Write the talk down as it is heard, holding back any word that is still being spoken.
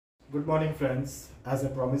Good morning friends. As I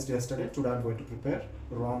promised yesterday, today I'm going to prepare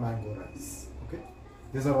raw mango rice. Okay,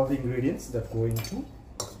 these are all the ingredients that go into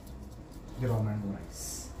the raw mango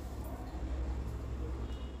rice.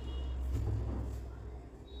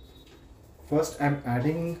 First I'm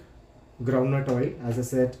adding groundnut oil. As I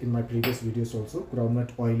said in my previous videos also,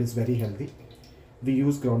 groundnut oil is very healthy. We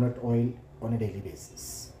use groundnut oil on a daily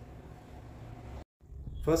basis.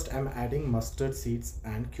 First I'm adding mustard seeds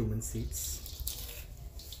and cumin seeds.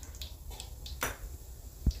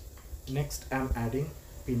 Next I'm adding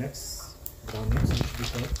peanuts, groundnuts which we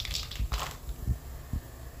call.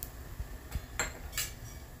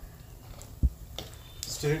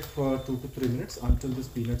 Stir it for 2 to 3 minutes until this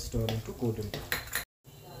peanuts turn into golden brown.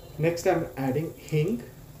 Next I'm adding hing,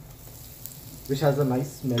 which has a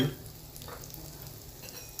nice smell.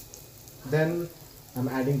 Then I'm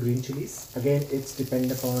adding green chilies. Again, it's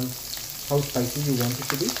dependent upon how spicy you want it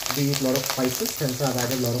to be. We eat a lot of spices, hence I've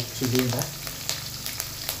added a lot of chili in that.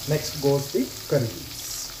 Next goes the curry leaves.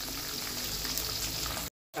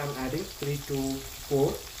 I'm adding 3 to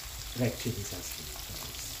 4 red chilies as well.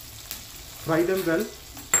 Fry them well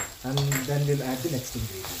and then we'll add the next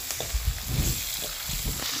ingredients.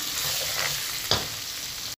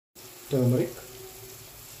 Turmeric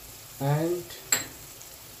and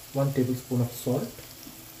 1 tablespoon of salt.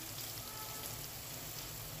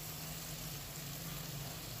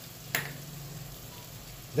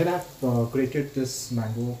 Then I've grated this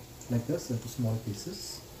mango like this into small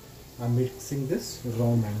pieces. I'm mixing this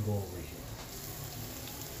raw mango over here.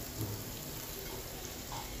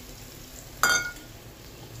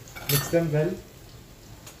 Mix them well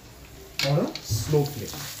on a slow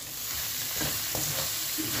flame.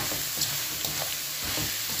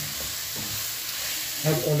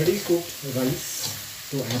 I've already cooked rice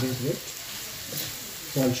to add into it,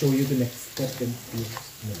 so I'll show you the next step in a few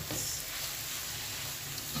minutes.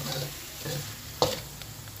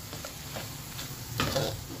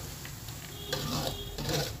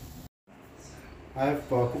 I have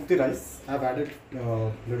cooked the rice. I have added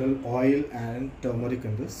little oil and turmeric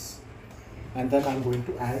in this, and then I'm going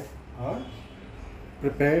to add our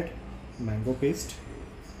prepared mango paste.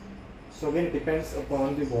 So again, it depends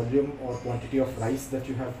upon the volume or quantity of rice that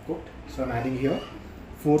you have cooked. So I'm adding here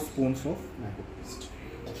 4 spoons of mango paste.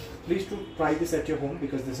 Please do try this at your home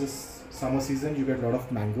because this is summer season. You get a lot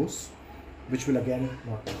of mangoes, which will again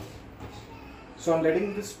not work. So I'm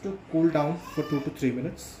letting this to cool down for 2 to 3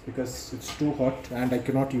 minutes because it's too hot and I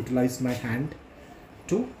cannot utilize my hand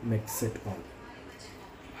to mix it all.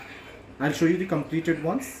 I'll show you the completed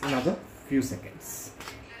ones in another few seconds.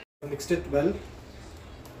 I mixed it well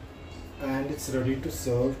and it's ready to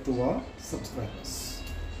serve to our subscribers.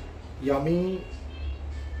 Yummy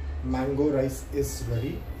mango rice is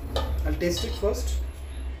ready. I'll taste it first.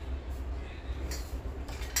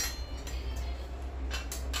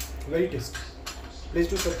 Very tasty. Please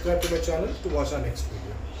do subscribe to my channel to watch our next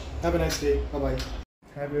video. Have a nice day. Bye bye.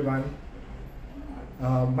 Hi everyone.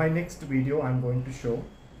 My next video I'm going to show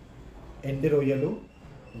endi royalu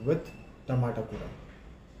with tomato kura.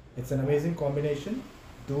 It's an amazing combination.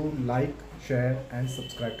 Do like, share and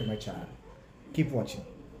subscribe to my channel. Keep watching.